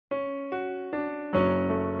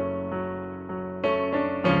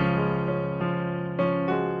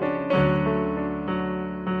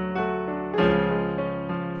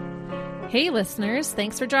Hey listeners,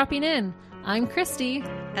 thanks for dropping in. I'm Christy.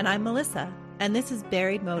 And I'm Melissa, and this is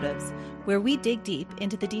Buried Motives, where we dig deep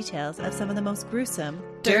into the details of some of the most gruesome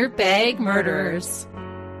Dirtbag murderers.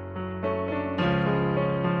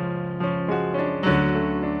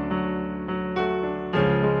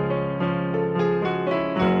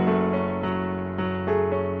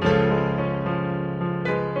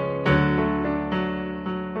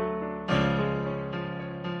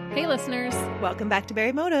 Hey listeners, Welcome back to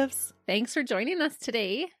Buried Motives. thanks for joining us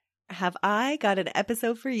today. Have I got an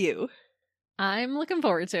episode for you? I'm looking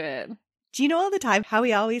forward to it. Do you know all the time how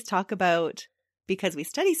we always talk about, because we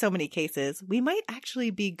study so many cases, we might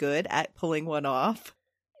actually be good at pulling one off?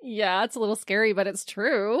 Yeah, it's a little scary, but it's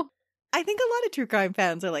true. I think a lot of true crime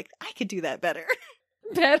fans are like, I could do that better.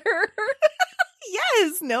 Better?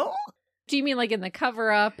 Yes, no? Do you mean like in the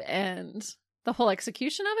cover-up and the whole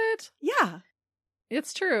execution of it? Yeah.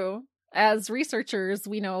 It's true. As researchers,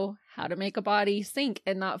 we know how to make a body sink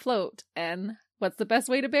and not float, and what's the best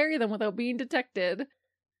way to bury them without being detected.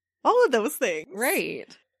 All of those things.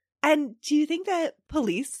 Right. And do you think that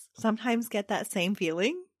police sometimes get that same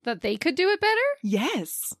feeling? That they could do it better?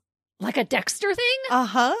 Yes. Like a Dexter thing?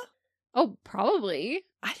 Uh-huh. Oh, probably.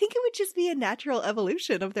 I think it would just be a natural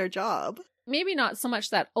evolution of their job. Maybe not so much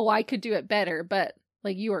that, oh, I could do it better, but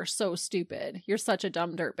like, you are so stupid. You're such a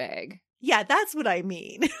dumb dirtbag. Yeah, that's what I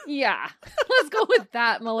mean. Yeah. Let's go with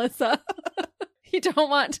that, Melissa. You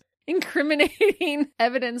don't want incriminating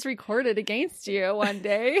evidence recorded against you one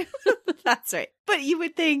day. That's right. But you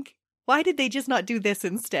would think, why did they just not do this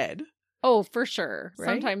instead? Oh, for sure. Right?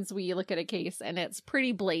 Sometimes we look at a case and it's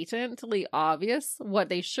pretty blatantly obvious what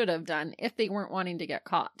they should have done if they weren't wanting to get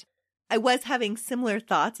caught. I was having similar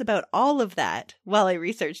thoughts about all of that while I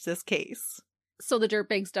researched this case. So the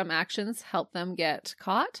dirtbag's dumb actions help them get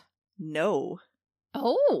caught? No,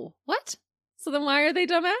 Oh, what? So then why are they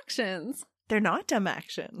dumb actions? they're not dumb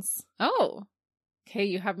actions. Oh, okay,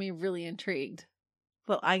 you have me really intrigued.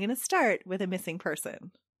 Well, I'm going to start with a missing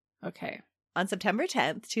person. Okay. On September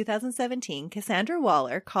 10th, 2017, Cassandra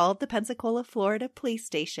Waller called the Pensacola, Florida police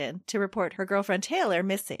station to report her girlfriend Taylor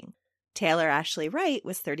missing. Taylor Ashley Wright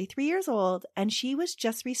was 33 years old, and she was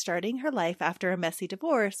just restarting her life after a messy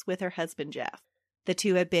divorce with her husband Jeff. The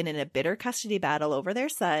two had been in a bitter custody battle over their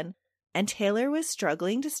son, and Taylor was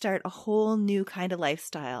struggling to start a whole new kind of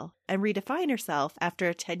lifestyle and redefine herself after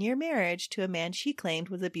a 10-year marriage to a man she claimed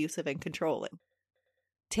was abusive and controlling.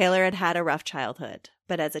 Taylor had had a rough childhood,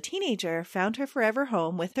 but as a teenager found her forever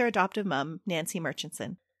home with her adoptive mom, Nancy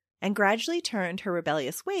Murchison, and gradually turned her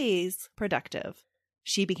rebellious ways productive.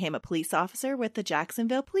 She became a police officer with the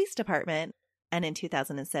Jacksonville Police Department, and in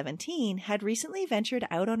 2017 had recently ventured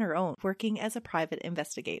out on her own, working as a private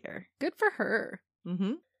investigator. Good for her.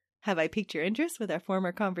 Mm-hmm. Have I piqued your interest with our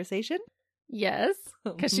former conversation? Yes,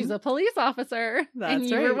 because she's a police officer. That's and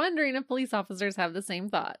you were right. wondering if police officers have the same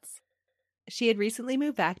thoughts. She had recently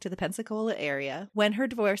moved back to the Pensacola area when her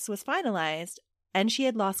divorce was finalized, and she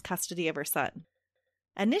had lost custody of her son.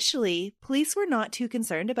 Initially, police were not too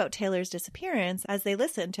concerned about Taylor's disappearance as they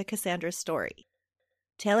listened to Cassandra's story.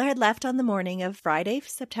 Taylor had left on the morning of Friday,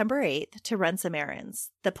 September 8th to run some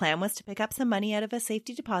errands. The plan was to pick up some money out of a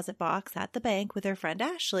safety deposit box at the bank with her friend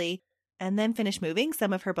Ashley and then finish moving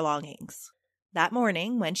some of her belongings. That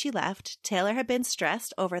morning, when she left, Taylor had been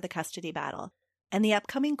stressed over the custody battle and the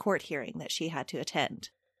upcoming court hearing that she had to attend.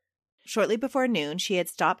 Shortly before noon, she had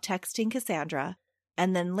stopped texting Cassandra,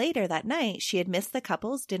 and then later that night, she had missed the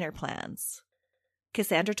couple's dinner plans.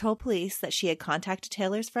 Cassandra told police that she had contacted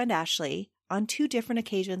Taylor's friend Ashley on 2 different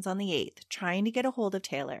occasions on the 8th, trying to get a hold of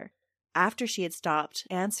Taylor, after she had stopped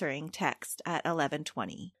answering text at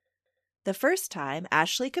 11:20. The first time,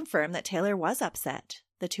 Ashley confirmed that Taylor was upset.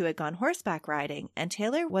 The two had gone horseback riding, and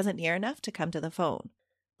Taylor wasn't near enough to come to the phone.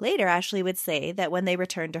 Later, Ashley would say that when they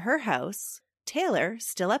returned to her house, Taylor,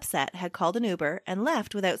 still upset, had called an Uber and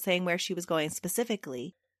left without saying where she was going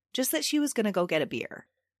specifically, just that she was going to go get a beer.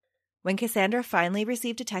 When Cassandra finally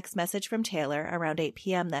received a text message from Taylor around 8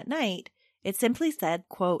 p.m. that night, it simply said,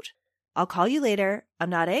 quote, "I'll call you later. I'm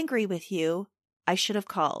not angry with you. I should have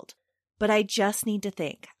called. But I just need to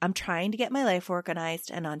think. I'm trying to get my life organized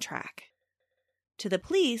and on track." To the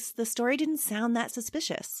police, the story didn't sound that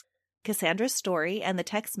suspicious. Cassandra's story and the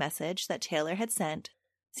text message that Taylor had sent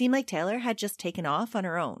seemed like Taylor had just taken off on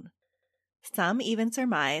her own. Some even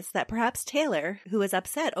surmised that perhaps Taylor, who was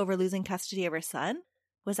upset over losing custody of her son,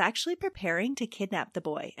 was actually preparing to kidnap the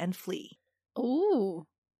boy and flee. Ooh,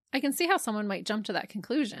 I can see how someone might jump to that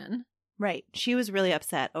conclusion. Right. She was really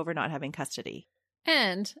upset over not having custody.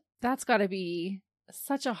 And that's got to be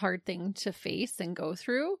such a hard thing to face and go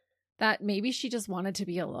through. that maybe she just wanted to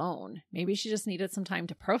be alone. Maybe she just needed some time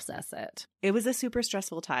to process it. It was a super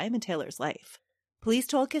stressful time in Taylor's life. Police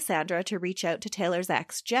told Cassandra to reach out to Taylor's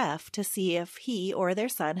ex, Jeff, to see if he or their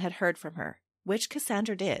son had heard from her, which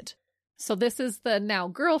Cassandra did. So this is the now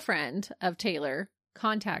girlfriend of Taylor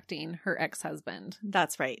contacting her ex-husband.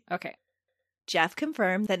 That's right. Okay. Jeff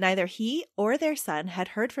confirmed that neither he or their son had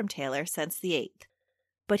heard from Taylor since the 8th,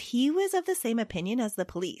 but he was of the same opinion as the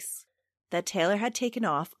police, that Taylor had taken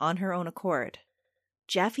off on her own accord.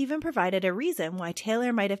 Jeff even provided a reason why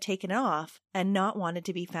Taylor might have taken off and not wanted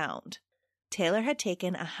to be found. Taylor had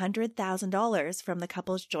taken $100,000 from the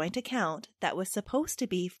couple's joint account that was supposed to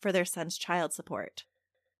be for their son's child support.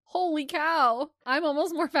 Holy cow. I'm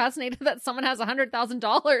almost more fascinated that someone has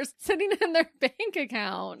 $100,000 sitting in their bank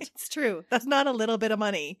account. It's true. That's not a little bit of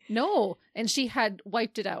money. No. And she had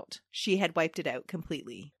wiped it out. She had wiped it out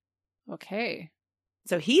completely. Okay.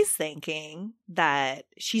 So he's thinking that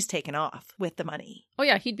she's taken off with the money. Oh,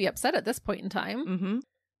 yeah. He'd be upset at this point in time. Mm-hmm.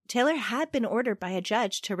 Taylor had been ordered by a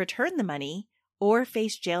judge to return the money or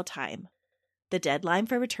face jail time. The deadline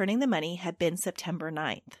for returning the money had been September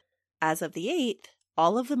 9th. As of the 8th,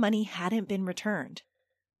 all of the money hadn't been returned.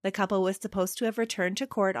 The couple was supposed to have returned to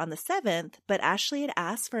court on the 7th, but Ashley had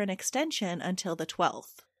asked for an extension until the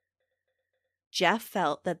 12th. Jeff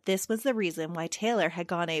felt that this was the reason why Taylor had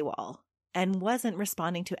gone AWOL and wasn't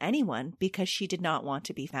responding to anyone because she did not want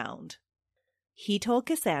to be found. He told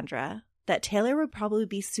Cassandra that Taylor would probably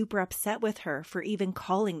be super upset with her for even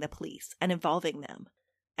calling the police and involving them,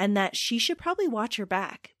 and that she should probably watch her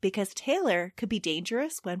back because Taylor could be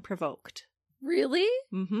dangerous when provoked. Really?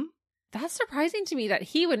 Mm-hmm. That's surprising to me that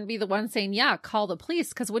he wouldn't be the one saying, yeah, call the police,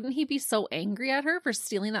 because wouldn't he be so angry at her for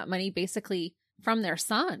stealing that money basically from their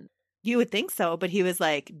son? You would think so, but he was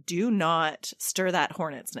like, do not stir that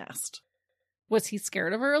hornet's nest. Was he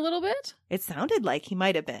scared of her a little bit? It sounded like he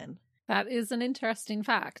might have been. That is an interesting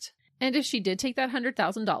fact. And if she did take that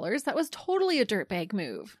 $100,000, that was totally a dirtbag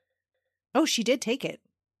move. Oh, she did take it.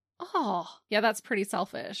 Oh, yeah, that's pretty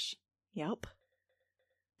selfish. Yep.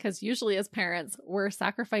 Because usually as parents, we're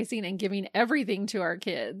sacrificing and giving everything to our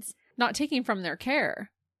kids, not taking from their care.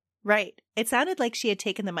 Right. It sounded like she had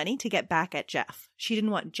taken the money to get back at Jeff. She didn't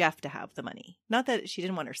want Jeff to have the money. Not that she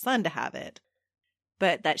didn't want her son to have it,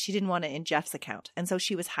 but that she didn't want it in Jeff's account. And so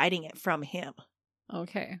she was hiding it from him.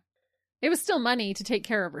 Okay. It was still money to take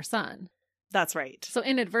care of her son. That's right. So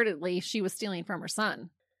inadvertently, she was stealing from her son.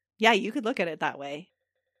 Yeah, you could look at it that way.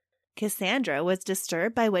 Cassandra was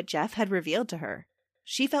disturbed by what Jeff had revealed to her.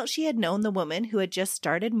 She felt she had known the woman who had just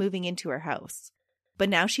started moving into her house, but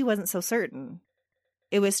now she wasn't so certain.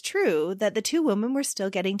 It was true that the two women were still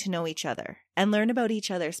getting to know each other and learn about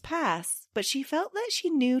each other's past, but she felt that she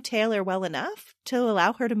knew Taylor well enough to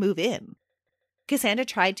allow her to move in. Cassandra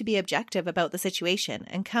tried to be objective about the situation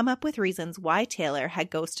and come up with reasons why Taylor had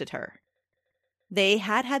ghosted her. They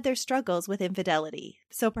had had their struggles with infidelity,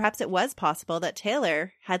 so perhaps it was possible that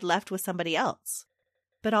Taylor had left with somebody else.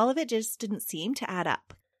 But all of it just didn't seem to add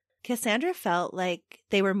up. Cassandra felt like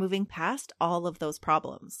they were moving past all of those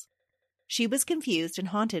problems. She was confused and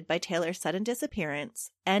haunted by Taylor's sudden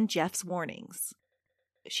disappearance and Jeff's warnings.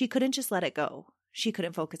 She couldn't just let it go. She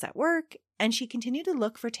couldn't focus at work, and she continued to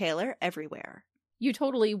look for Taylor everywhere. You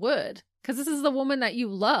totally would, because this is the woman that you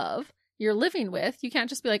love, you're living with. You can't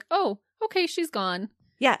just be like, oh, okay, she's gone.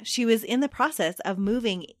 Yeah, she was in the process of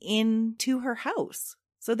moving into her house,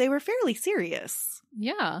 so they were fairly serious.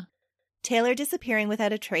 Yeah. Taylor disappearing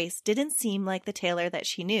without a trace didn't seem like the Taylor that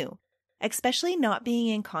she knew, especially not being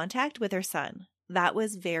in contact with her son. That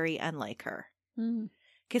was very unlike her.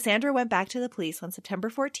 Cassandra went back to the police on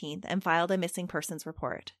September 14th and filed a missing persons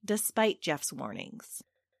report, despite Jeff's warnings.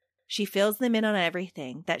 She fills them in on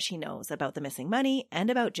everything that she knows about the missing money and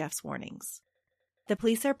about Jeff's warnings. The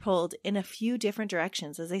police are pulled in a few different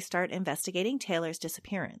directions as they start investigating Taylor's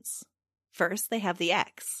disappearance. First, they have the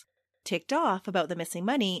ex, ticked off about the missing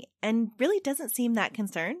money, and really doesn't seem that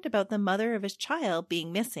concerned about the mother of his child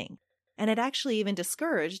being missing, and it actually even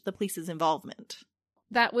discouraged the police's involvement.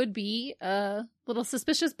 That would be a little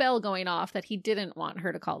suspicious bell going off that he didn't want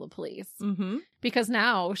her to call the police. Mm-hmm. Because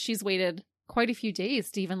now she's waited quite a few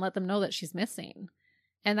days to even let them know that she's missing.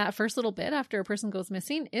 And that first little bit after a person goes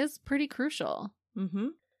missing is pretty crucial. Mm-hmm.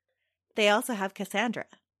 They also have Cassandra.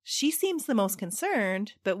 She seems the most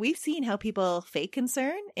concerned, but we've seen how people fake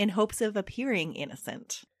concern in hopes of appearing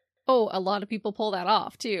innocent. Oh, a lot of people pull that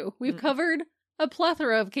off, too. We've covered a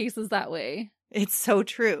plethora of cases that way. It's so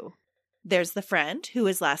true. There's the friend who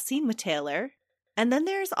was last seen with Taylor, and then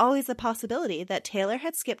there's always the possibility that Taylor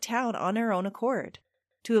had skipped town on her own accord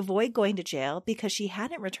to avoid going to jail because she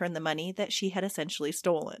hadn't returned the money that she had essentially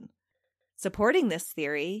stolen. Supporting this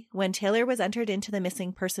theory, when Taylor was entered into the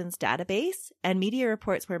missing persons database and media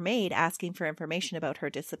reports were made asking for information about her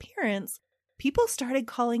disappearance, people started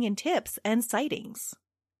calling in tips and sightings.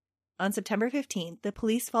 On September 15th, the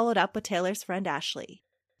police followed up with Taylor's friend Ashley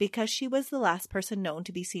because she was the last person known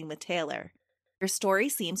to be seen with Taylor. Her story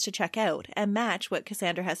seems to check out and match what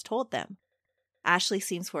Cassandra has told them. Ashley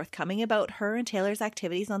seems forthcoming about her and Taylor's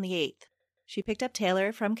activities on the 8th. She picked up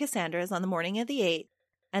Taylor from Cassandra's on the morning of the 8th,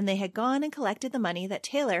 and they had gone and collected the money that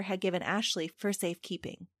Taylor had given Ashley for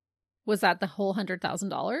safekeeping. Was that the whole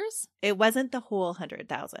 $100,000? It wasn't the whole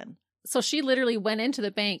 $100,000. So she literally went into the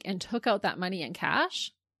bank and took out that money in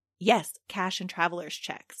cash? Yes, cash and traveler's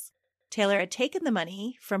checks. Taylor had taken the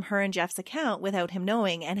money from her and Jeff's account without him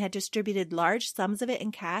knowing and had distributed large sums of it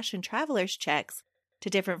in cash and traveler's checks to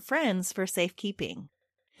different friends for safekeeping.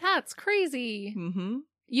 That's crazy. Mm-hmm.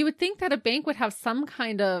 You would think that a bank would have some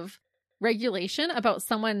kind of regulation about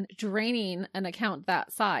someone draining an account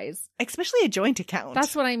that size. Especially a joint account.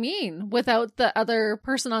 That's what I mean, without the other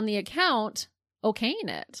person on the account okaying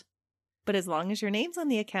it. But as long as your name's on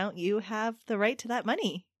the account, you have the right to that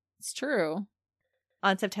money. It's true.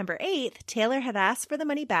 On September 8th, Taylor had asked for the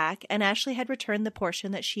money back and Ashley had returned the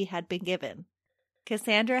portion that she had been given.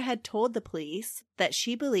 Cassandra had told the police that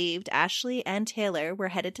she believed Ashley and Taylor were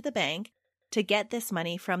headed to the bank to get this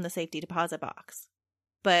money from the safety deposit box.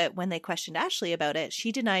 But when they questioned Ashley about it,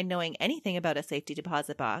 she denied knowing anything about a safety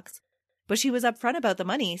deposit box. But she was upfront about the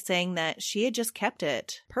money, saying that she had just kept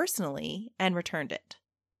it personally and returned it.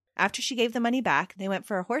 After she gave the money back, they went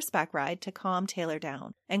for a horseback ride to calm Taylor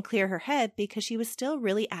down and clear her head because she was still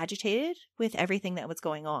really agitated with everything that was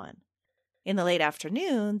going on. In the late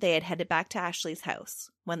afternoon, they had headed back to Ashley's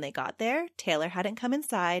house. When they got there, Taylor hadn't come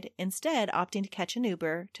inside, instead opting to catch an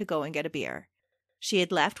Uber to go and get a beer. She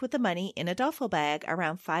had left with the money in a duffel bag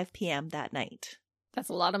around 5 p.m. that night. That's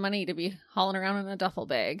a lot of money to be hauling around in a duffel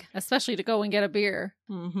bag, especially to go and get a beer.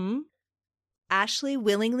 Mm-hmm. Ashley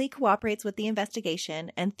willingly cooperates with the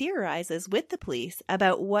investigation and theorizes with the police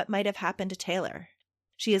about what might have happened to Taylor.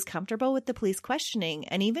 She is comfortable with the police questioning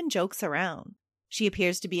and even jokes around. She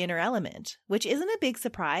appears to be in her element, which isn't a big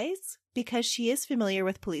surprise because she is familiar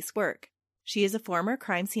with police work. She is a former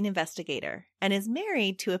crime scene investigator and is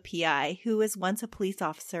married to a PI who was once a police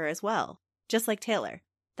officer as well, just like Taylor.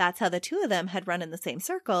 That's how the two of them had run in the same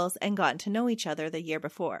circles and gotten to know each other the year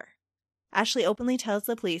before. Ashley openly tells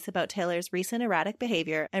the police about Taylor's recent erratic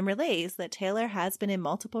behavior and relays that Taylor has been in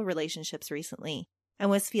multiple relationships recently and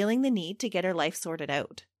was feeling the need to get her life sorted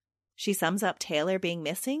out. She sums up Taylor being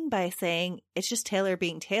missing by saying it's just Taylor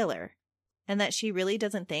being Taylor, and that she really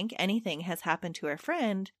doesn't think anything has happened to her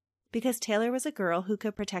friend because Taylor was a girl who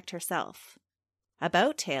could protect herself.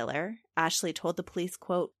 About Taylor, Ashley told the police,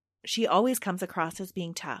 quote, "She always comes across as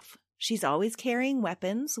being tough. She's always carrying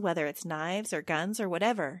weapons, whether it's knives or guns or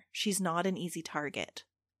whatever. She's not an easy target."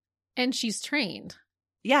 And she's trained.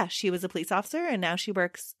 Yeah, she was a police officer and now she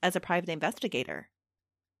works as a private investigator.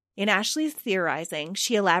 In Ashley's theorizing,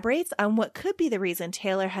 she elaborates on what could be the reason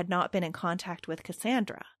Taylor had not been in contact with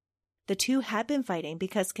Cassandra. The two had been fighting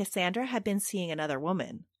because Cassandra had been seeing another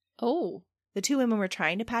woman. Oh. The two women were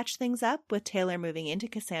trying to patch things up with Taylor moving into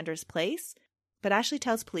Cassandra's place, but Ashley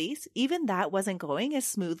tells police even that wasn't going as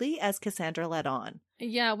smoothly as Cassandra let on.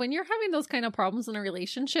 Yeah, when you're having those kind of problems in a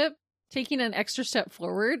relationship, taking an extra step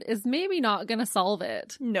forward is maybe not going to solve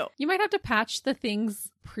it. No. You might have to patch the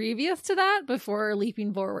things previous to that before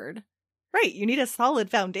leaping forward. Right, you need a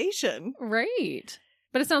solid foundation. Right.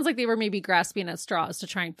 But it sounds like they were maybe grasping at straws to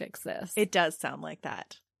try and fix this. It does sound like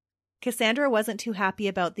that. Cassandra wasn't too happy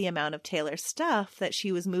about the amount of Taylor's stuff that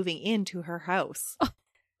she was moving into her house.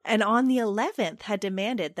 And on the 11th had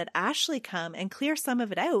demanded that Ashley come and clear some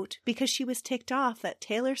of it out because she was ticked off that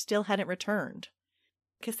Taylor still hadn't returned.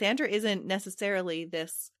 Cassandra isn't necessarily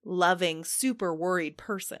this loving, super worried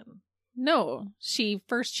person. No, she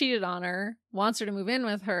first cheated on her, wants her to move in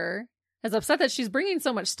with her, is upset that she's bringing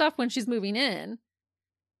so much stuff when she's moving in.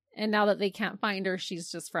 And now that they can't find her,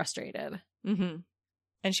 she's just frustrated. Mm-hmm.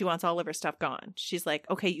 And she wants all of her stuff gone. She's like,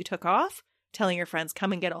 okay, you took off, telling your friends,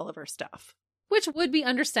 come and get all of her stuff. Which would be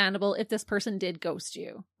understandable if this person did ghost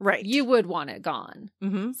you. Right. You would want it gone.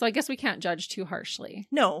 Mm-hmm. So I guess we can't judge too harshly.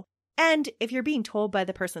 No. And if you're being told by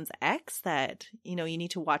the person's ex that, you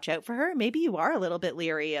need to watch out for her, maybe you are a little bit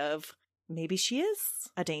leery of maybe she is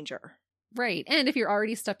a danger. Right. And if you're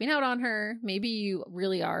already stepping out on her, maybe you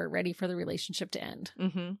really are ready for the relationship to end.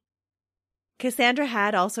 Mm-hmm. Cassandra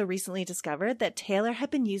had also recently discovered that Taylor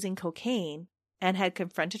had been using cocaine and had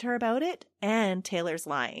confronted her about it, and Taylor's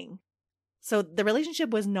lying. So the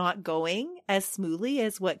relationship was not going as smoothly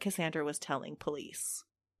as what Cassandra was telling police.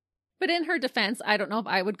 But in her defense, I don't know if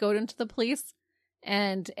I would go into the police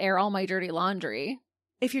and air all my dirty laundry.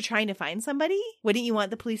 If you're trying to find somebody, wouldn't you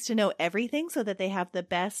want the police to know everything so that they have the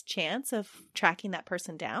best chance of tracking that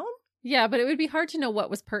person down? Yeah, but it would be hard to know what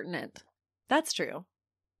was pertinent. That's true.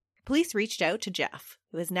 Police reached out to Jeff.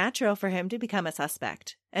 It was natural for him to become a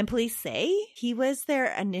suspect. And police say he was their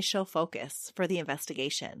initial focus for the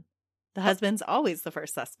investigation. The husband's always the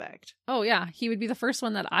first suspect. Oh, yeah. He would be the first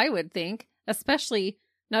one that I would think, especially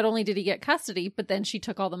not only did he get custody, but then she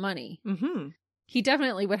took all the money. Mm-hmm. He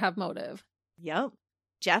definitely would have motive. Yep.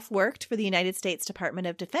 Jeff worked for the United States Department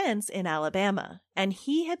of Defense in Alabama, and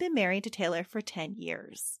he had been married to Taylor for 10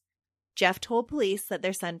 years. Jeff told police that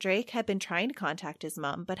their son Drake had been trying to contact his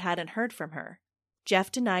mom but hadn't heard from her.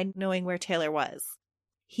 Jeff denied knowing where Taylor was.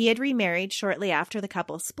 He had remarried shortly after the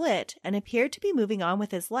couple split and appeared to be moving on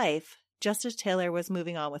with his life, just as Taylor was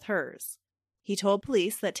moving on with hers. He told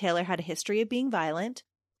police that Taylor had a history of being violent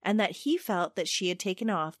and that he felt that she had taken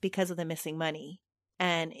off because of the missing money.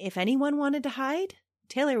 And if anyone wanted to hide,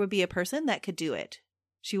 Taylor would be a person that could do it.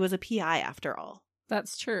 She was a PI after all.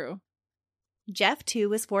 That's true. Jeff, too,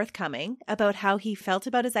 was forthcoming about how he felt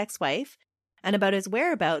about his ex-wife and about his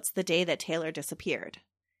whereabouts the day that Taylor disappeared.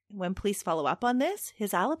 When police follow up on this,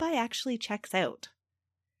 his alibi actually checks out.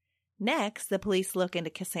 Next, the police look into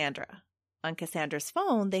Cassandra. On Cassandra's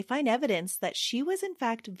phone, they find evidence that she was in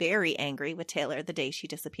fact very angry with Taylor the day she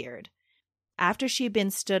disappeared. After she had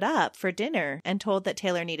been stood up for dinner and told that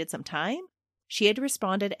Taylor needed some time, she had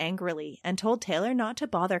responded angrily and told Taylor not to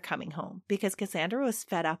bother coming home because Cassandra was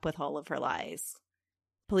fed up with all of her lies.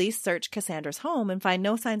 Police search Cassandra's home and find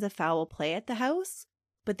no signs of foul play at the house,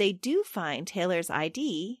 but they do find Taylor's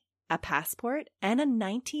ID, a passport, and a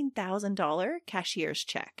 $19,000 cashier's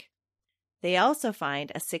check. They also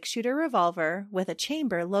find a 6-shooter revolver with a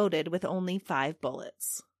chamber loaded with only 5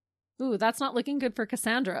 bullets. Ooh, that's not looking good for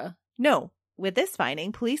Cassandra. No. With this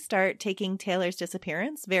finding, police start taking Taylor's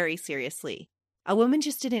disappearance very seriously. A woman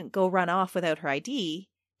just didn't go run off without her ID,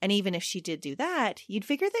 and even if she did do that, you'd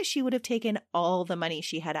figure that she would have taken all the money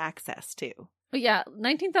she had access to. But yeah,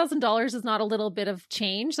 $19,000 is not a little bit of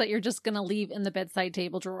change that you're just going to leave in the bedside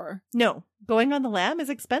table drawer. No, going on the lam is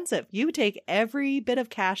expensive. You would take every bit of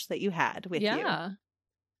cash that you had with you. Yeah.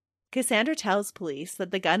 Cassandra tells police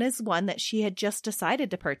that the gun is one that she had just decided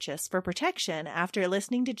to purchase for protection after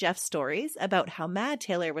listening to Jeff's stories about how mad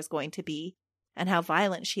Taylor was going to be and how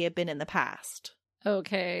violent she had been in the past.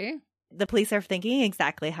 Okay. The police are thinking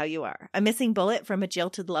exactly how you are. A missing bullet from a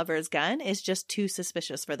jilted lover's gun is just too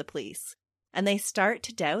suspicious for the police, and they start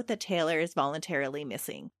to doubt that Taylor is voluntarily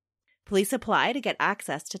missing. Police apply to get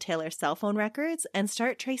access to Taylor's cell phone records and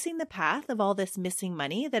start tracing the path of all this missing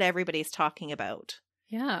money that everybody's talking about.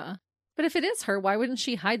 Yeah. But if it is her, why wouldn't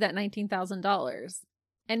she hide that $19,000?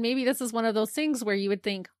 And maybe this is one of those things where you would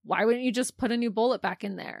think, why wouldn't you just put a new bullet back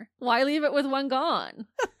in there? Why leave it with one gone?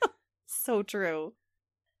 So true.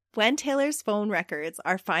 When Taylor's phone records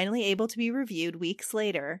are finally able to be reviewed weeks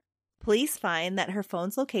later, police find that her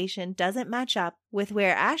phone's location doesn't match up with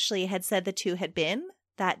where Ashley had said the two had been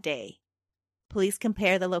that day. Police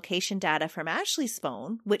compare the location data from Ashley's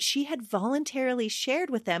phone, which she had voluntarily shared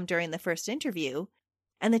with them during the first interview,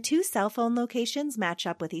 and the two cell phone locations match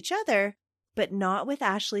up with each other, but not with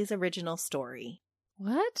Ashley's original story.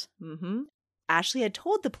 What? Mm-hmm. Ashley had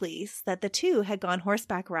told the police that the two had gone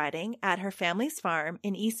horseback riding at her family's farm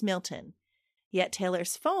in East Milton, yet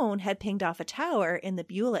Taylor's phone had pinged off a tower in the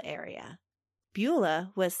Beulah area.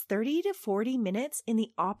 Beulah was 30 to 40 minutes in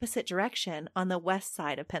the opposite direction on the west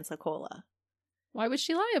side of Pensacola. Why would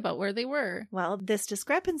she lie about where they were? Well, this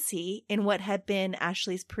discrepancy in what had been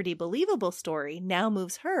Ashley's pretty believable story now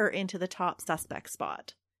moves her into the top suspect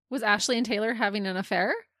spot. Was Ashley and Taylor having an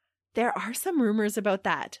affair? There are some rumors about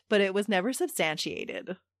that, but it was never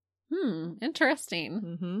substantiated. Interesting.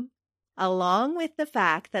 Mm-hmm. Along with the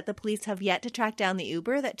fact that the police have yet to track down the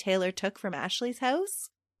Uber that Taylor took from Ashley's house,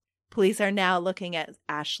 police are now looking at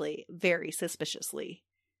Ashley very suspiciously.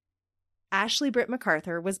 Ashley Britt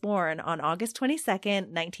McArthur was born on August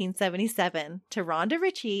 22nd, 1977, to Rhonda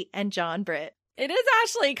Ritchie and John Britt. It is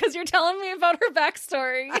Ashley, because you're telling me about her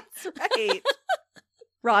backstory. That's right.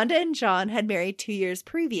 Rhonda and John had married 2 years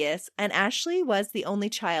previous, and Ashley was the only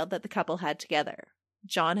child that the couple had together.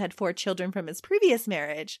 John had 4 children from his previous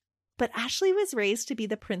marriage, but Ashley was raised to be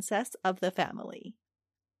the princess of the family.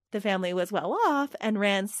 The family was well off and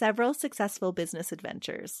ran several successful business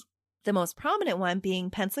adventures, the most prominent one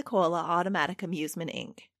being Pensacola Automatic Amusement,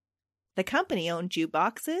 Inc. The company owned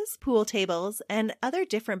jukeboxes, pool tables, and other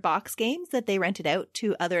different box games that they rented out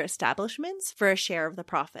to other establishments for a share of the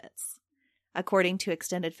profits. According to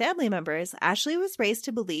extended family members, Ashley was raised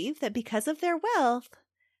to believe that because of their wealth,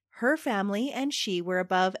 her family and she were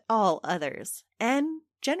above all others, and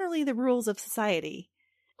generally the rules of society.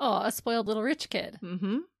 Oh, a spoiled little rich kid.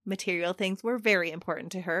 Material things were very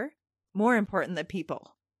important to her, more important than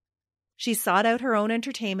people. She sought out her own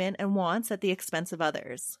entertainment and wants at the expense of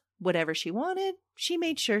others. Whatever she wanted, she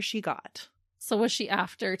made sure she got. So was she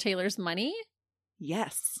after Taylor's money?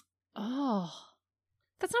 Yes. Oh,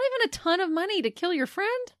 that's not even a ton of money to kill your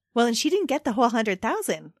friend. Well, and she didn't get the whole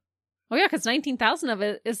 100,000. Oh yeah, because 19,000 of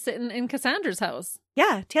it is sitting in Cassandra's house.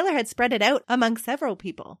 Yeah, Taylor had spread it out among several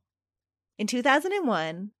people. In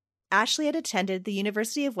 2001, Ashley had attended the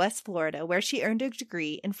University of West Florida, where she earned a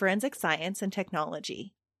degree in forensic science and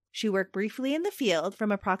technology. She worked briefly in the field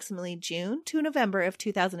from approximately June to November of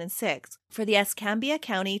 2006 for the Escambia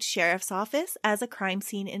County Sheriff's Office as a crime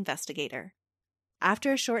scene investigator.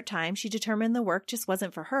 After a short time, she determined the work just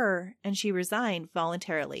wasn't for her, and she resigned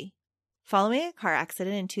voluntarily. Following a car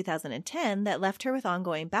accident in 2010 that left her with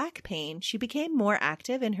ongoing back pain, she became more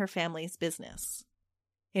active in her family's business.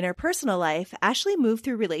 In her personal life, Ashley moved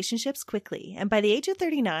through relationships quickly, and by the age of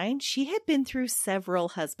 39, she had been through several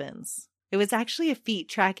husbands. It was actually a feat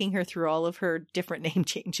tracking her through all of her different name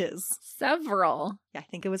changes. Several. Yeah, I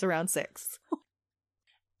think it was around 6.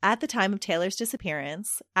 At the time of Taylor's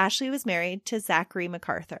disappearance, Ashley was married to Zachary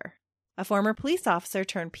McArthur, a former police officer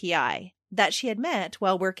turned PI that she had met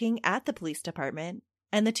while working at the police department,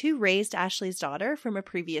 and the two raised Ashley's daughter from a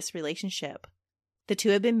previous relationship. The two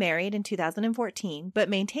had been married in 2014, but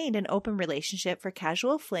maintained an open relationship for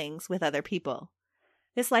casual flings with other people.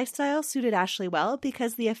 This lifestyle suited Ashley well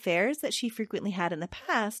because the affairs that she frequently had in the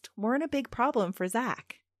past weren't a big problem for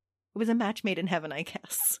Zach. It was a match made in heaven, I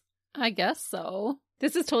guess. I guess so.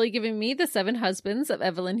 This is totally giving me the 7 Husbands of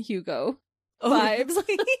Evelyn Hugo vibes.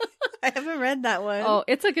 I haven't read that one. Oh,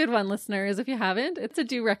 it's a good one, listeners. If you haven't, it's a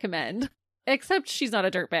do recommend. Except she's not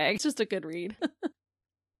a dirtbag. It's just a good read.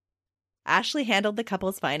 Ashley handled the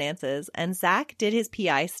couple's finances, and Zach did his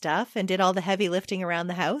PI stuff and did all the heavy lifting around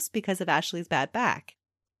the house because of Ashley's bad back.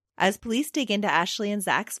 As police dig into Ashley and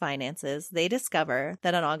Zach's finances, they discover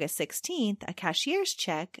that on August 16th, a cashier's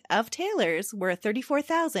check of Taylor's worth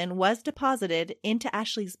 $34,000 was deposited into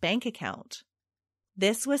Ashley's bank account.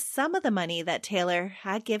 This was some of the money that Taylor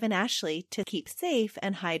had given Ashley to keep safe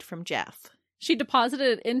and hide from Jeff. She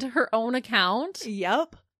deposited it into her own account?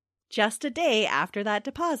 Yup. Just a day after that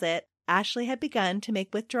deposit, Ashley had begun to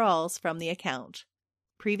make withdrawals from the account.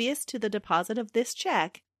 Previous to the deposit of this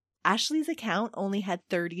check, Ashley's account only had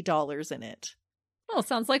 $30 in it. Oh,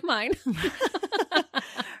 sounds like mine.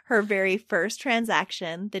 Her very first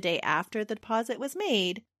transaction, the day after the deposit was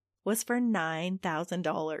made, was for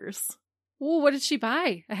 $9,000. Oh, what did she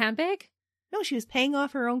buy? A handbag? No, she was paying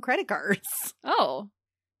off her own credit cards. Oh.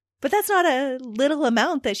 But that's not a little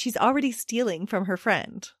amount that she's already stealing from her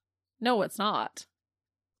friend. No, it's not.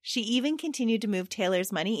 She even continued to move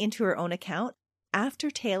Taylor's money into her own account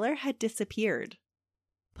after Taylor had disappeared.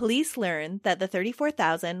 Police learned that the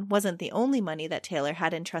 $34,000 wasn't the only money that Taylor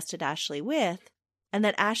had entrusted Ashley with, and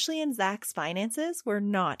that Ashley and Zach's finances were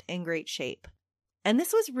not in great shape. And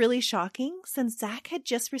this was really shocking since Zach had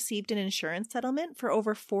just received an insurance settlement for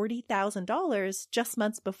over $40,000 just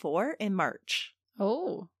months before in March.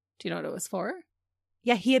 Oh, do you know what it was for?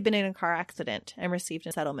 Yeah, he had been in a car accident and received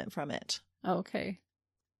a settlement from it. Okay.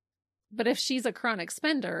 But if she's a chronic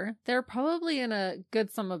spender, they're probably in a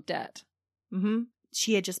good sum of debt.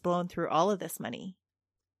 She had just blown through all of this money.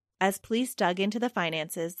 As police dug into the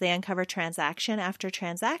finances, they uncovered transaction after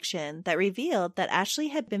transaction that revealed that Ashley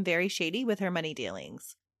had been very shady with her money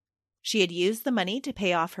dealings. She had used the money to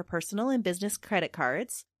pay off her personal and business credit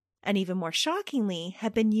cards, and even more shockingly,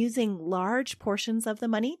 had been using large portions of the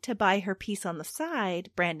money to buy her piece on the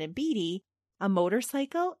side, Brandon Beatty, a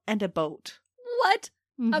motorcycle and a boat. What?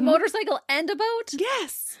 A motorcycle and a boat?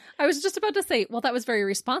 Yes. I was just about to say, well, that was very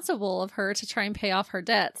responsible of her to try and pay off her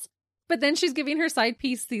debts. But then she's giving her side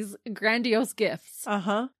piece these grandiose gifts.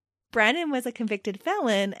 Brandon was a convicted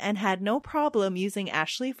felon and had no problem using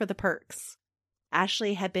Ashley for the perks.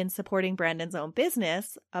 Ashley had been supporting Brandon's own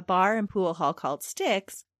business, a bar and pool hall called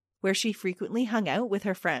Sticks, where she frequently hung out with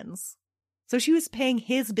her friends. So she was paying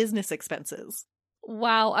his business expenses.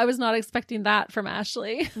 Wow, I was not expecting that from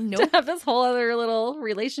Ashley. Nope. To have this whole other little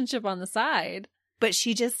relationship on the side. But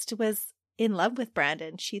she just was in love with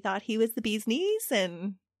Brandon. She thought he was the bee's knees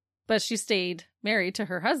and... But she stayed married to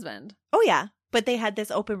her husband. Oh yeah, but they had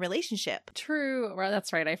this open relationship. True. Well,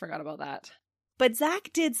 that's right. I forgot about that. But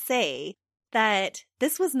Zach did say that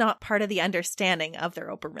this was not part of the understanding of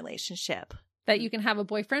their open relationship. That you can have a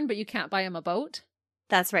boyfriend, but you can't buy him a boat?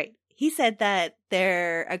 That's right. He said that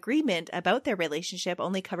their agreement about their relationship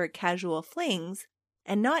only covered casual flings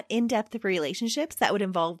and not in-depth relationships that would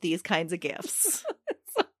involve these kinds of gifts.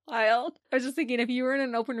 It's so wild. I was just thinking, if you were in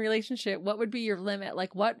an open relationship, what would be your limit?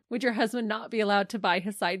 Like, what would your husband not be allowed to buy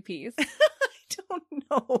his side piece? I don't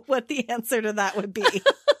know what the answer to that would be.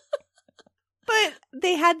 But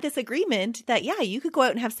they had this agreement that, yeah, you could go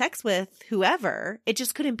out and have sex with whoever. It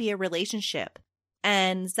just couldn't be a relationship.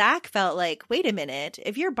 And Zach felt like, wait a minute,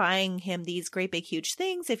 if you're buying him these great big huge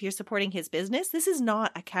things, if you're supporting his business, this is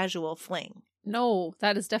not a casual fling. No,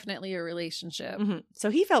 that is definitely a relationship. Mm-hmm.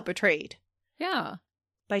 So he felt betrayed. Yeah.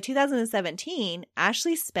 By 2017,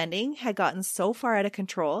 Ashley's spending had gotten so far out of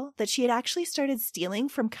control that she had actually started stealing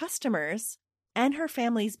from customers and her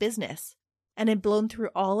family's business and had blown through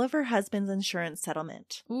all of her husband's insurance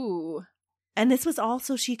settlement. Ooh. And this was all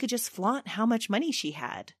so she could just flaunt how much money she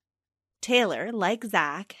had. Taylor, like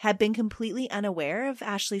Zach, had been completely unaware of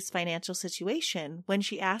Ashley's financial situation when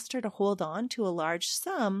she asked her to hold on to a large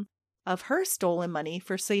sum of her stolen money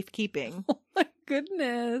for safekeeping. Oh my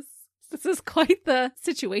goodness. This is quite the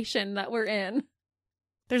situation that we're in.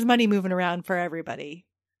 There's money moving around for everybody.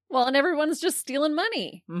 Well, and everyone's just stealing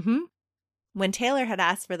money. Mm-hmm. When Taylor had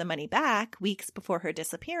asked for the money back weeks before her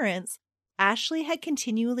disappearance, Ashley had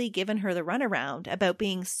continually given her the runaround about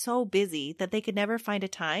being so busy that they could never find a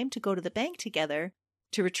time to go to the bank together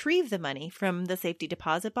to retrieve the money from the safety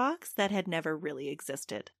deposit box that had never really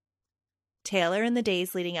existed. Taylor, in the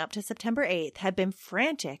days leading up to September 8th, had been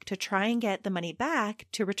frantic to try and get the money back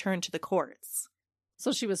to return to the courts.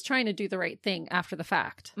 So she was trying to do the right thing after the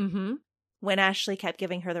fact. Mm-hmm. When Ashley kept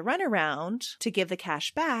giving her the runaround to give the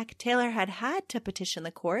cash back, Taylor had to petition the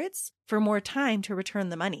courts for more time to return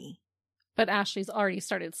the money. But Ashley's already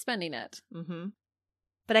started spending it. Mm-hmm.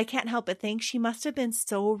 But I can't help but think she must have been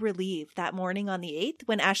so relieved that morning on the 8th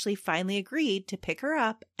when Ashley finally agreed to pick her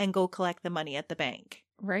up and go collect the money at the bank.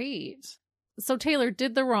 Right. So Taylor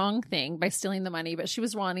did the wrong thing by stealing the money, but she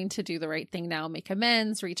was wanting to do the right thing now, make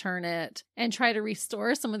amends, return it, and try to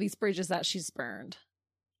restore some of these bridges that she's burned.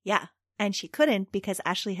 Yeah, and she couldn't because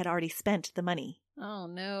Ashley had already spent the money. Oh,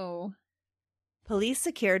 no. Police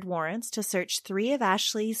secured warrants to search 3 of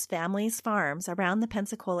Ashley's family's farms around the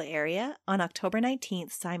Pensacola area on October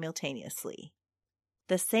 19th simultaneously.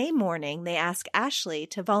 The same morning, they asked Ashley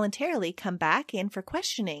to voluntarily come back in for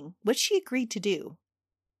questioning, which she agreed to do.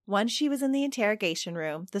 Once she was in the interrogation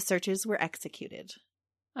room, the searches were executed.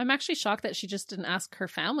 I'm actually shocked that she just didn't ask her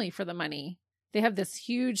family for the money. They have this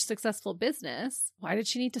huge, successful business. Why did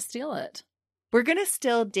she need to steal it? We're going to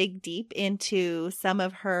still dig deep into some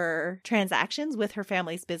of her transactions with her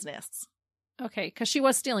family's business. Okay, because she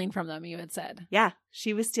was stealing from them, you had said. Yeah,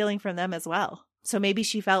 she was stealing from them as well. So maybe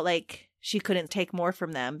she felt like she couldn't take more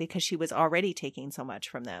from them because she was already taking so much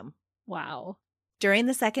from them. Wow. During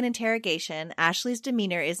the second interrogation, Ashley's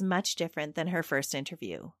demeanor is much different than her first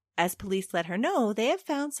interview. As police let her know, they have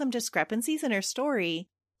found some discrepancies in her story,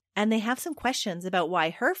 and they have some questions about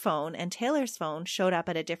why her phone and Taylor's phone showed up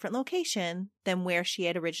at a different location than where she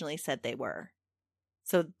had originally said they were.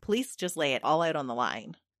 So police just lay it all out on the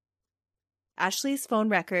line. Ashley's phone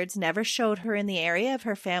records never showed her in the area of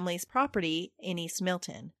her family's property in East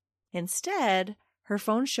Milton. Instead, her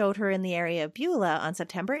phone showed her in the area of Beulah on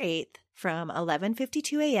September 8th from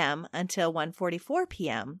 11:52 a.m. until 1:44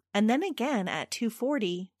 p.m., and then again at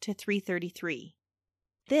 2:40 to 3:33.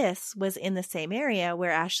 This was in the same area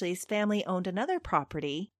where Ashley's family owned another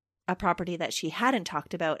property, a property that she hadn't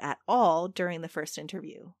talked about at all during the first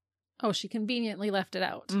interview. Oh, she conveniently left it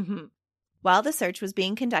out. Mm-hmm. While the search was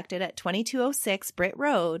being conducted at 2206 Britt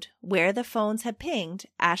Road, where the phones had pinged,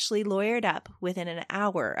 Ashley lawyered up within an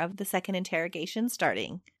hour of the second interrogation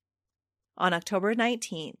starting. On October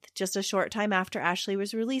 19th, just a short time after Ashley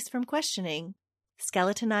was released from questioning,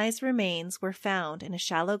 skeletonized remains were found in a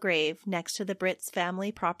shallow grave next to the Britt's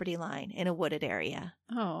family property line in a wooded area.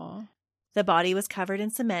 Oh. The body was covered in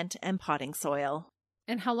cement and potting soil.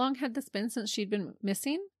 And how long had this been since she'd been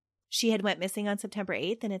missing? She had went missing on September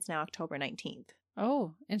 8th, and it's now October 19th.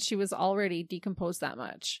 Oh, and she was already decomposed that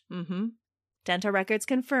much. Mm-hmm. Dental records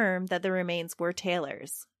confirmed that the remains were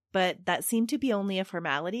Taylor's, but that seemed to be only a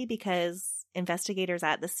formality because investigators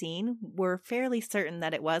at the scene were fairly certain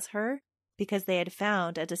that it was her because they had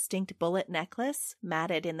found a distinct bullet necklace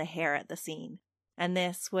matted in the hair at the scene. And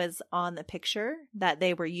this was on the picture that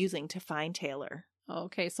they were using to find Taylor.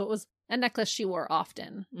 Okay, so it was a necklace she wore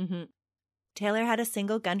often. Mm-hmm. Taylor had a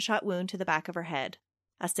single gunshot wound to the back of her head.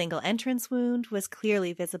 A single entrance wound was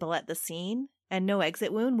clearly visible at the scene, and no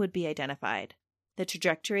exit wound would be identified. The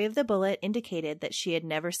trajectory of the bullet indicated that she had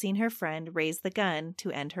never seen her friend raise the gun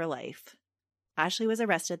to end her life. Ashley was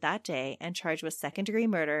arrested that day and charged with second-degree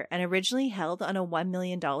murder and originally held on a $1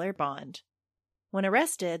 million bond. When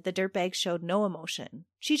arrested, the dirtbag showed no emotion.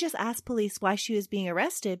 She just asked police why she was being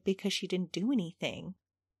arrested because she didn't do anything.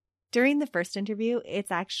 During the first interview,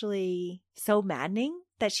 it's actually so maddening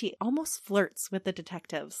that she almost flirts with the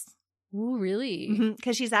detectives. Ooh, really?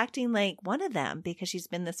 Because she's acting like one of them because she's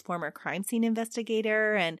been this former crime scene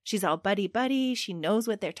investigator and she's all buddy-buddy. She knows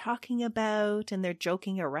what they're talking about and they're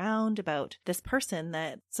joking around about this person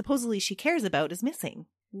that supposedly she cares about is missing.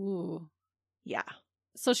 Ooh. Yeah.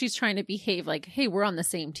 So she's trying to behave like, hey, we're on the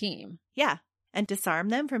same team. Yeah. And disarm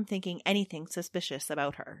them from thinking anything suspicious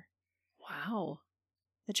about her. Wow.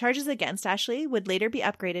 The charges against Ashley would later be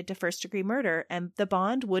upgraded to first-degree murder and the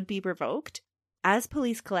bond would be revoked as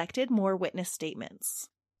police collected more witness statements.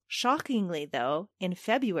 Shockingly, though, in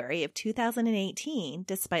February of 2018,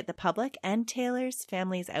 despite the public and Taylor's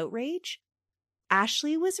family's outrage,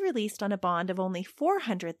 Ashley was released on a bond of only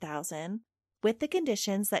 $400,000 with the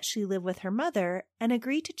conditions that she live with her mother and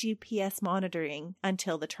agree to GPS monitoring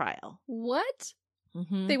until the trial. What?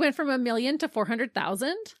 Mm-hmm. They went from $1 million to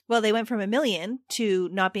 $400,000? Well, they went from $1 million to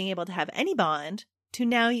not being able to have any bond to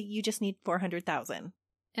now you just need $400,000.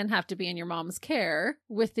 And have to be in your mom's care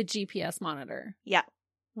with the GPS monitor. Yeah.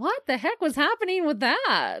 What the heck was happening with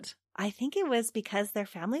that? I think it was because their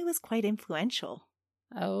family was quite influential.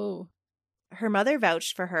 Oh. Her mother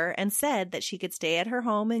vouched for her and said that she could stay at her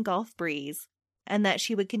home in Gulf Breeze and that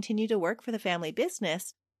she would continue to work for the family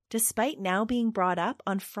business despite now being brought up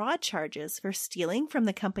on fraud charges for stealing from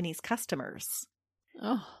the company's customers.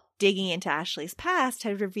 Oh. Digging into Ashley's past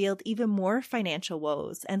had revealed even more financial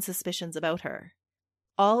woes and suspicions about her.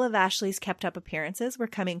 All of Ashley's kept-up appearances were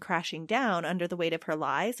coming crashing down under the weight of her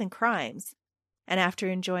lies and crimes, and after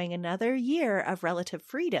enjoying another year of relative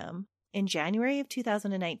freedom, in January of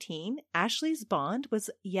 2019, Ashley's bond was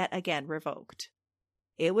yet again revoked.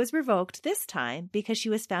 It was revoked this time because she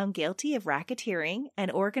was found guilty of racketeering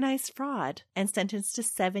and organized fraud and sentenced to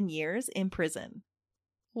 7 years in prison.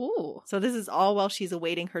 Ooh. So this is all while she's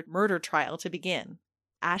awaiting her murder trial to begin.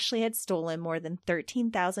 Ashley had stolen more than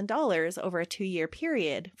 $13,000 over a 2-year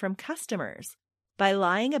period from customers by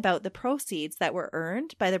lying about the proceeds that were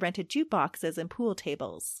earned by the rented jukeboxes and pool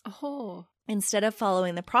tables. Oh. Instead of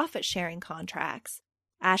following the profit-sharing contracts,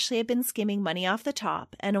 Ashley had been skimming money off the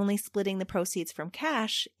top and only splitting the proceeds from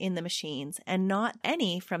cash in the machines and not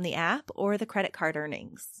any from the app or the credit card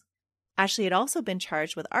earnings. Ashley had also been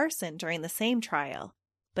charged with arson during the same trial,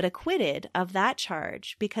 but acquitted of that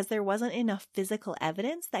charge because there wasn't enough physical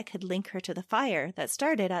evidence that could link her to the fire that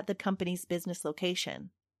started at the company's business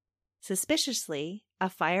location. Suspiciously, a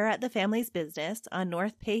fire at the family's business on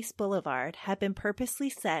North Pace Boulevard had been purposely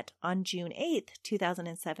set on June 8,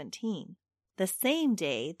 2017, the same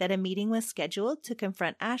day that a meeting was scheduled to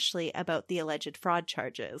confront Ashley about the alleged fraud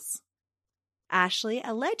charges. Ashley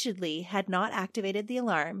allegedly had not activated the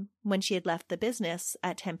alarm when she had left the business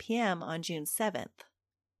at 10 p.m. on June 7th.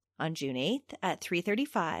 On June 8th at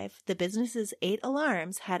 3:35, the business's 8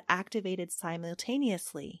 alarms had activated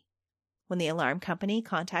simultaneously. When the alarm company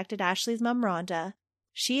contacted Ashley's mom, Rhonda,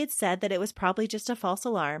 she had said that it was probably just a false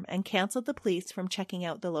alarm and canceled the police from checking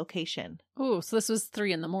out the location. Oh, so this was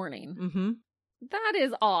 3 a.m. Mm-hmm. That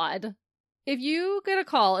is odd. If you get a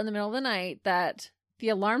call in the middle of the night that the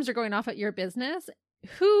alarms are going off at your business,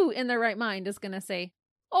 who in their right mind is going to say,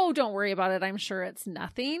 oh, don't worry about it, I'm sure it's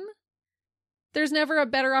nothing? There's never a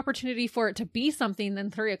better opportunity for it to be something than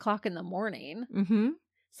 3 o'clock in the morning. Mm-hmm.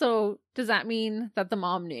 So does that mean that the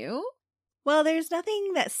mom knew? Well, there's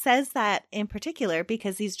nothing that says that in particular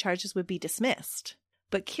because these charges would be dismissed.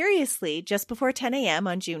 But curiously, just before 10 a.m.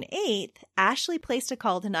 on June 8th, Ashley placed a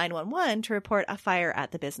call to 911 to report a fire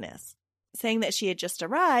at the business, saying that she had just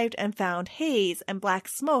arrived and found haze and black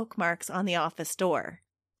smoke marks on the office door.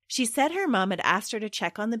 She said her mom had asked her to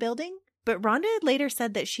check on the building, but Rhonda had later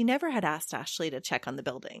said that she never had asked Ashley to check on the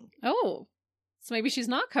building. Oh, so maybe she's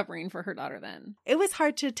not covering for her daughter then. It was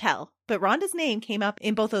hard to tell, but Rhonda's name came up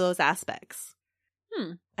in both of those aspects.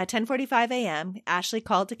 At 10:45 a.m., Ashley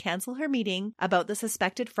called to cancel her meeting about the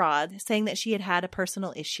suspected fraud, saying that she had had a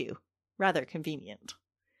personal issue. Rather convenient.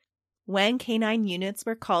 When canine units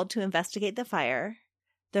were called to investigate the fire,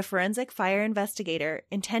 the forensic fire investigator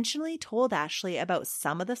intentionally told Ashley about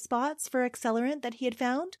some of the spots for accelerant that he had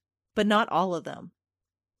found, but not all of them.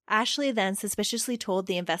 Ashley then suspiciously told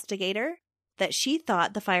the investigator that she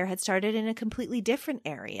thought the fire had started in a completely different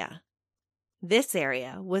area. This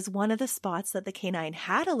area was one of the spots that the canine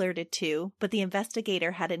had alerted to, but the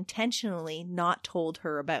investigator had intentionally not told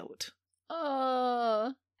her about.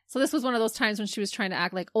 So this was one of those times when she was trying to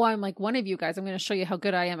act like, oh, I'm like one of you guys. I'm going to show you how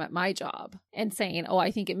good I am at my job. And saying, oh,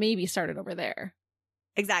 I think it maybe started over there.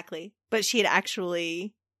 Exactly. But she had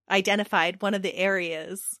actually identified one of the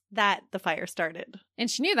areas that the fire started.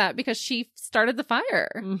 And she knew that because she started the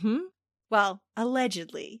fire. Mm-hmm. Well,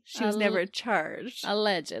 allegedly. She was never charged.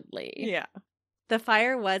 Allegedly. Yeah. The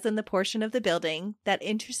fire was in the portion of the building that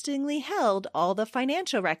interestingly held all the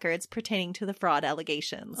financial records pertaining to the fraud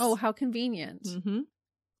allegations. Oh, how convenient. Mm-hmm.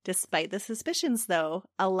 Despite the suspicions, though,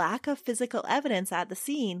 a lack of physical evidence at the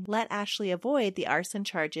scene let Ashley avoid the arson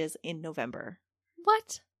charges in November.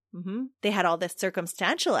 What? Mm-hmm. They had all this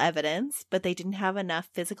circumstantial evidence, but they didn't have enough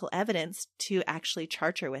physical evidence to actually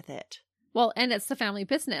charge her with it. Well, and it's the family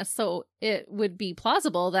business, so it would be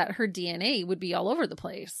plausible that her DNA would be all over the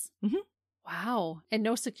place. Mm-hmm. Wow. And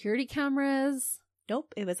no security cameras?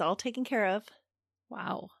 Nope, it was all taken care of.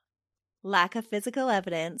 Wow. Lack of physical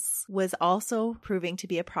evidence was also proving to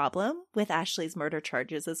be a problem with Ashley's murder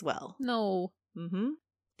charges as well. No. Mm-hmm.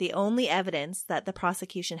 The only evidence that the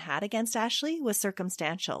prosecution had against Ashley was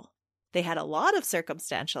circumstantial. They had a lot of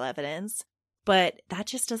circumstantial evidence, but that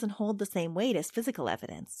just doesn't hold the same weight as physical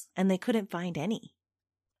evidence, and they couldn't find any.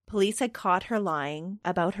 Police had caught her lying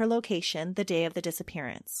about her location the day of the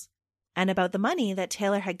disappearance, and about the money that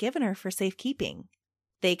Taylor had given her for safekeeping.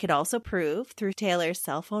 They could also prove, through Taylor's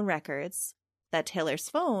cell phone records, that Taylor's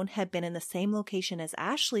phone had been in the same location as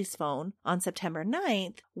Ashley's phone on September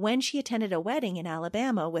 9th when she attended a wedding in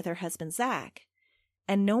Alabama with her husband Zach,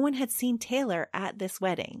 and no one had seen Taylor at this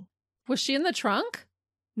wedding. Was she in the trunk?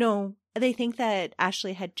 No, they think that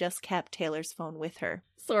Ashley had just kept Taylor's phone with her.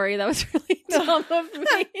 Sorry, that was really dumb of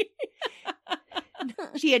me.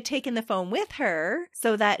 She had taken the phone with her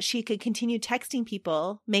so that she could continue texting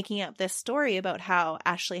people, making up this story about how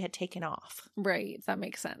Ashley had taken off. Right, that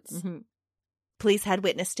makes sense. Mm-hmm. Police had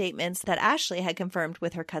witness statements that Ashley had confirmed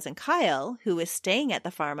with her cousin Kyle, who was staying at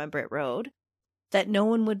the farm on Britt Road, that no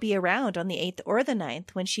one would be around on the 8th or the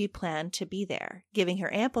 9th when she planned to be there, giving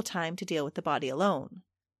her ample time to deal with the body alone.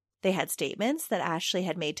 They had statements that Ashley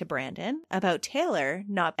had made to Brandon about Taylor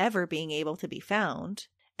not ever being able to be found,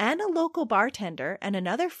 and a local bartender and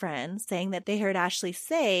another friend saying that they heard Ashley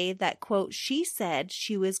say that, quote, she said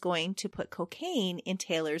she was going to put cocaine in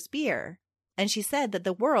Taylor's beer. And she said that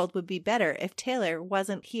the world would be better if Taylor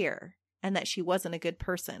wasn't here and that she wasn't a good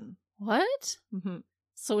person. What? Mm-hmm.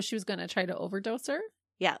 So she was going to try to overdose her?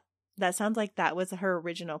 Yeah, that sounds like that was her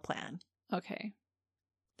original plan. Okay.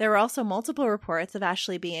 There were also multiple reports of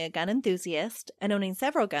Ashley being a gun enthusiast and owning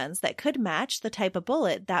several guns that could match the type of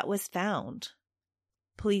bullet that was found.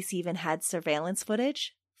 Police even had surveillance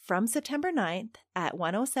footage from September 9th at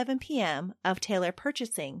 1:07 p.m. of Taylor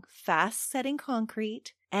purchasing fast-setting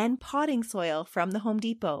concrete and potting soil from the Home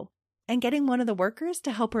Depot and getting one of the workers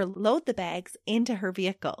to help her load the bags into her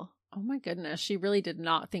vehicle. Oh my goodness, she really did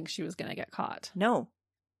not think she was going to get caught. No.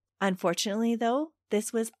 Unfortunately, though,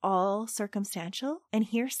 this was all circumstantial and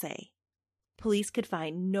hearsay. Police could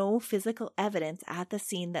find no physical evidence at the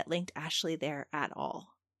scene that linked Ashley there at all.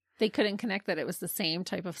 They couldn't connect that it was the same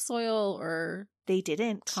type of soil or They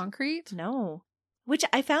didn't. concrete? No. Which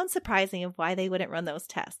I found surprising of why they wouldn't run those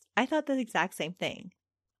tests. I thought the exact same thing.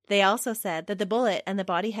 They also said that the bullet and the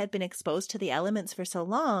body had been exposed to the elements for so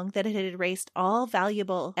long that it had erased all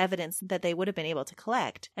valuable evidence that they would have been able to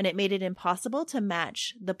collect, and it made it impossible to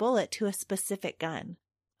match the bullet to a specific gun.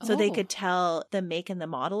 So they could tell the make and the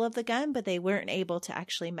model of the gun, but they weren't able to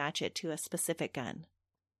actually match it to a specific gun.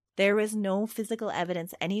 There was no physical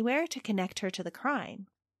evidence anywhere to connect her to the crime,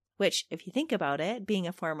 which, if you think about it, being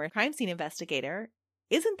a former crime scene investigator,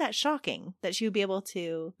 isn't that shocking that she would be able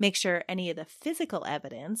to make sure any of the physical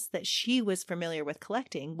evidence that she was familiar with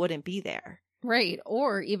collecting wouldn't be there. Right.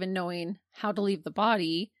 Or even knowing how to leave the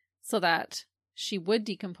body so that she would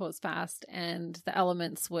decompose fast and the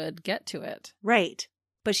elements would get to it. Right.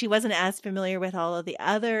 But she wasn't as familiar with all of the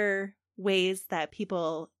other ways that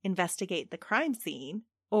people investigate the crime scene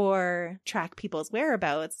or track people's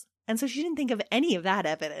whereabouts. And so she didn't think of any of that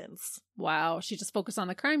evidence. Wow. She just focused on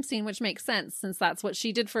the crime scene, which makes sense since that's what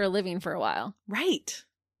she did for a living for a while. Right.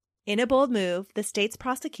 In a bold move, the state's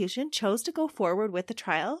prosecution chose to go forward with the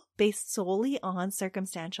trial based solely on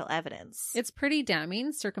circumstantial evidence. It's pretty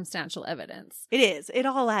damning circumstantial evidence. It is. It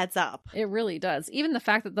all adds up. It really does. Even the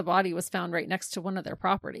fact that the body was found right next to one of their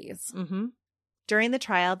properties. Mm-hmm. During the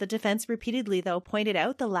trial, the defense repeatedly, though, pointed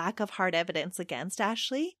out the lack of hard evidence against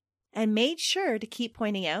Ashley and made sure to keep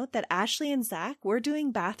pointing out that Ashley and Zach were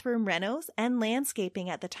doing bathroom renos and landscaping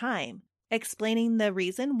at the time, explaining the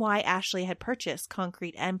reason why Ashley had purchased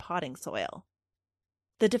concrete and potting soil.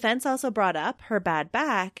 The defense also brought up her bad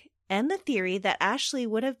back and the theory that Ashley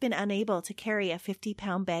would have been unable to carry a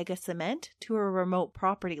 50-pound bag of cement to a remote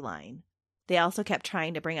property line. They also kept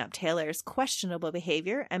trying to bring up Taylor's questionable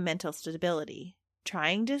behavior and mental stability.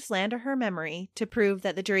 trying to slander her memory to prove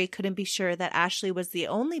that the jury couldn't be sure that Ashley was the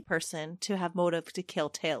only person to have motive to kill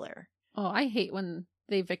Taylor. Oh, I hate when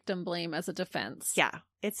they victim blame as a defense. Yeah,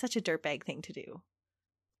 it's such a dirtbag thing to do.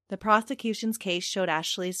 The prosecution's case showed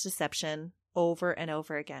Ashley's deception over and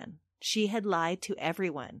over again. She had lied to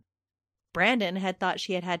everyone. Brandon had thought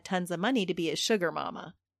she had had tons of money to be a sugar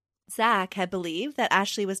mama. Zach had believed that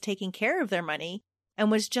Ashley was taking care of their money and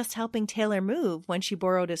was just helping Taylor move when she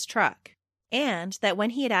borrowed his truck. And that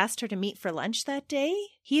when he had asked her to meet for lunch that day,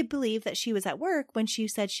 he had believed that she was at work when she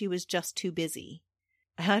said she was just too busy.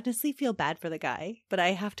 I honestly feel bad for the guy, but I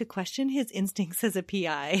have to question his instincts as a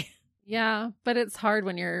PI. Yeah, but it's hard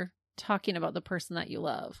when you're talking about the person that you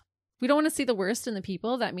love. We don't want to see the worst in the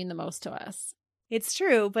people that mean the most to us. It's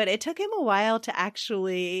true, but it took him a while to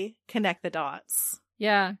actually connect the dots.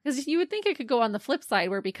 Yeah, because you would think it could go on the flip side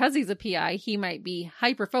where because he's a PI, he might be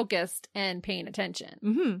hyper-focused and paying attention.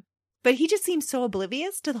 Mm-hmm. But he just seems so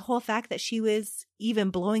oblivious to the whole fact that she was even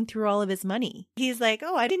blowing through all of his money. He's like,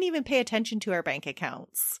 oh, I didn't even pay attention to our bank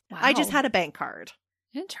accounts. Wow. I just had a bank card.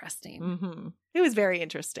 Interesting. Mm-hmm. It was very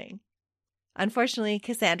interesting. Unfortunately,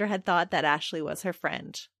 Cassandra had thought that Ashley was her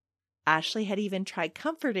friend. Ashley had even tried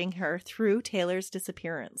comforting her through Taylor's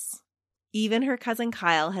disappearance. Even her cousin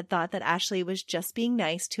Kyle had thought that Ashley was just being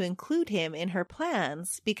nice to include him in her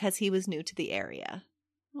plans because he was new to the area.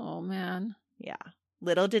 Oh, man. Yeah.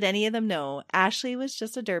 Little did any of them know, Ashley was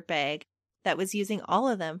just a dirtbag that was using all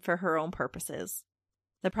of them for her own purposes.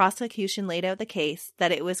 The prosecution laid out the case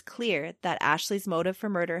that it was clear that Ashley's motive for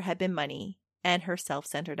murder had been money and her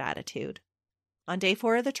self-centered attitude. On day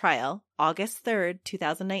 4 of the trial, August 3rd,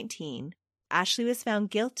 2019, Ashley was found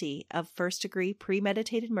guilty of first-degree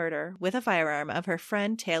premeditated murder with a firearm of her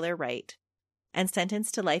friend Taylor Wright and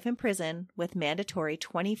sentenced to life in prison with mandatory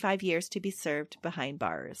 25 years to be served behind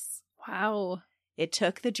bars. Wow. It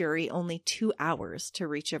took the jury only 2 hours to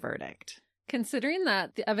reach a verdict. Considering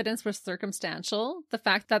that the evidence was circumstantial, the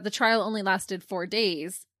fact that the trial only lasted 4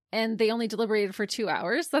 days and they only deliberated for 2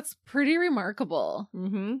 hours, that's pretty remarkable.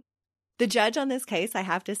 Mm-hmm. The judge on this case, I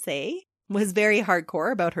have to say, was very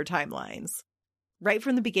hardcore about her timelines. Right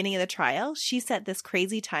from the beginning of the trial, she set this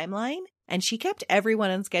crazy timeline and she kept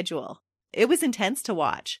everyone on schedule. It was intense to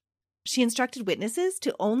watch. She instructed witnesses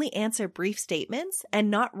to only answer brief statements and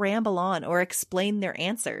not ramble on or explain their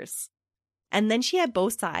answers. And then she had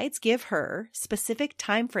both sides give her specific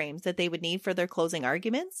timeframes that they would need for their closing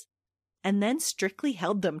arguments, and then strictly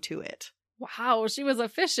held them to it. Wow, she was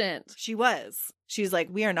efficient. She was. She's like,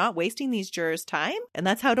 we are not wasting these jurors' time, and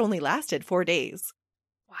that's how it only lasted 4 days.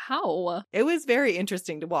 Wow. It was very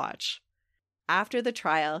interesting to watch. After the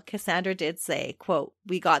trial, Cassandra did say, quote,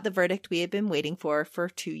 "We got the verdict we had been waiting for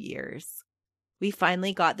 2 years. We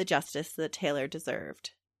finally got the justice that Taylor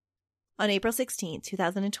deserved." On April 16,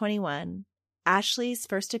 2021, Ashley's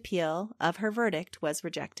first appeal of her verdict was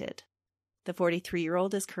rejected. The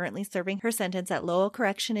 43-year-old is currently serving her sentence at Lowell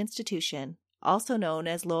Correction Institution, also known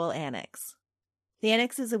as Lowell Annex. The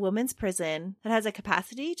Annex is a women's prison that has a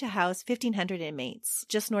capacity to house 1,500 inmates,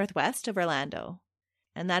 just northwest of Orlando.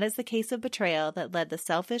 And that is the case of betrayal that led the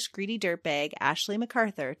selfish, greedy dirtbag Ashley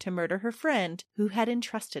McArthur to murder her friend who had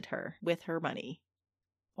entrusted her with her money.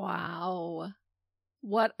 Wow.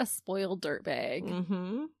 What a spoiled dirtbag.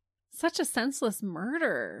 Mm-hmm. Such a senseless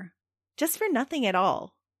murder. Just for nothing at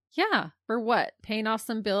all. Yeah. For what? Paying off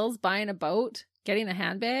some bills, buying a boat, getting a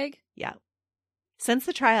handbag? Yeah. Since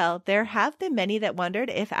the trial, there have been many that wondered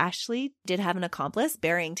if Ashley did have an accomplice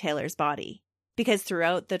burying Taylor's body. Because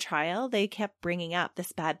throughout the trial, they kept bringing up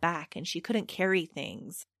this bad back and she couldn't carry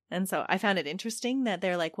things. And so I found it interesting that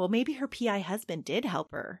they're like, well, maybe her PI husband did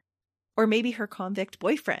help her. Or maybe her convict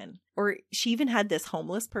boyfriend. Or she even had this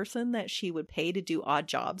homeless person that she would pay to do odd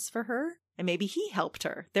jobs for her. And maybe he helped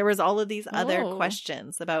her. There was all of these other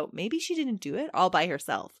questions about maybe she didn't do it all by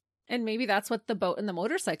herself. And maybe that's what the boat and the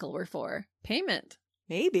motorcycle were for. Payment.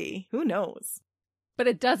 Maybe. Who knows? But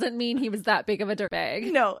it doesn't mean he was that big of a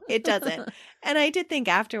dirtbag. No, it doesn't. And I did think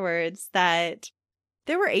afterwards that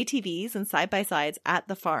there were ATVs and side-by-sides at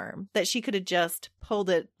the farm that she could have just pulled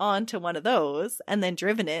it onto one of those and then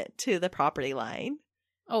driven it to the property line.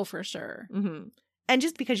 Oh, for sure. Mm-hmm. And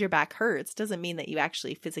just because your back hurts doesn't mean that you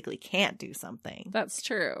actually physically can't do something. That's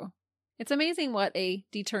true. It's amazing what a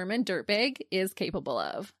determined dirtbag is capable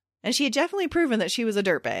of. And she had definitely proven that she was a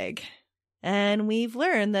dirtbag. And we've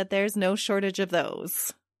learned that there's no shortage of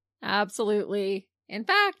those. Absolutely. In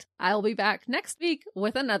fact, I'll be back next week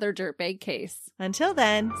with another dirtbag case. Until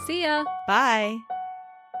then, see ya. Bye.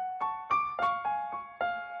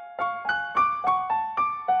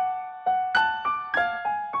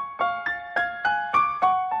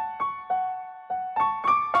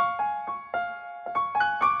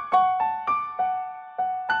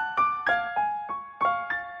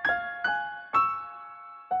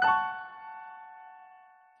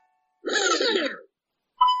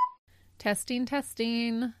 Testing.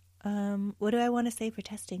 What do I want to say for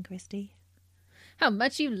testing, Christy? How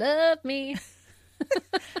much you love me.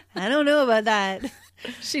 I don't know about that.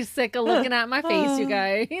 She's sick of looking at my face, you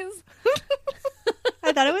guys.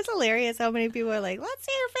 I thought it was hilarious how many people are like, let's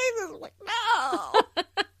see your faces. I'm like, no.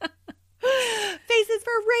 Faces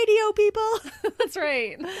for radio, people. That's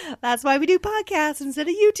right. That's why we do podcasts instead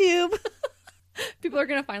of YouTube. People are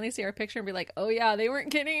going to finally see our picture and be like, oh, yeah, they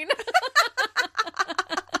weren't kidding.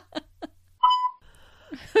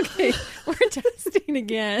 Okay, we're testing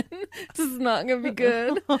again. This is not going to be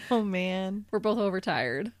good. Oh, man. We're both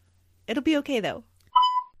overtired. It'll be okay, though.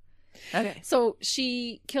 Okay. So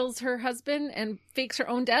she kills her husband and fakes her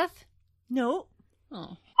own death? No.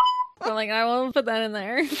 Oh. I'm like, I won't put that in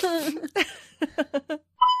there.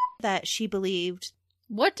 That she believed.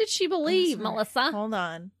 What did she believe, Melissa? Hold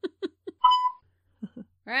on.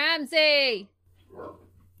 Ramsey!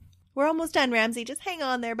 We're almost done, Ramsey. Just hang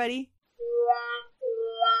on there, buddy.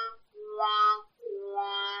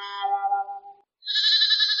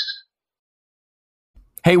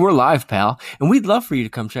 Hey, we're live, pal, and we'd love for you to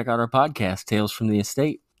come check out our podcast, Tales from the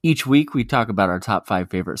Estate. Each week, we talk about our top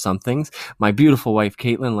 5 favorite somethings. My beautiful wife,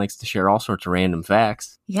 Caitlin, likes to share all sorts of random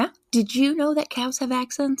facts. Yeah? Did you know that cows have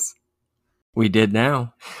accents? We did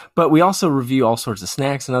now. But we also review all sorts of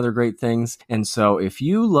snacks and other great things. And so if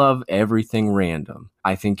you love everything random,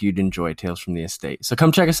 I think you'd enjoy Tales from the Estate. So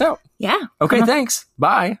come check us out. Yeah. Okay, thanks.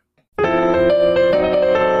 Bye.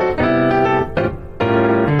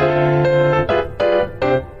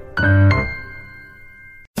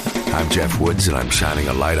 I'm Jeff Woods, and I'm shining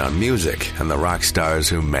a light on music and the rock stars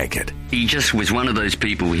who make it. He just was one of those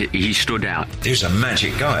people. He stood out. He was a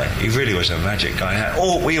magic guy. He really was a magic guy.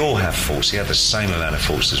 We all have faults. He had the same amount of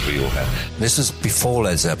faults as we all had. This was before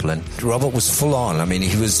Led Zeppelin. Robert was full on. I mean,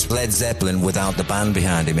 he was Led Zeppelin without the band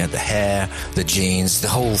behind him. He had the hair, the jeans, the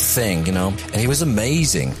whole thing, you know, and he was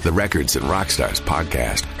amazing. The Records and Rockstars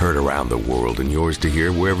podcast, heard around the world and yours to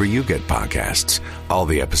hear wherever you get podcasts. All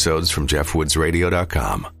the episodes from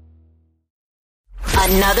JeffWoodsRadio.com.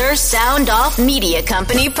 Another Sound Off Media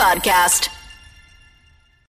Company podcast.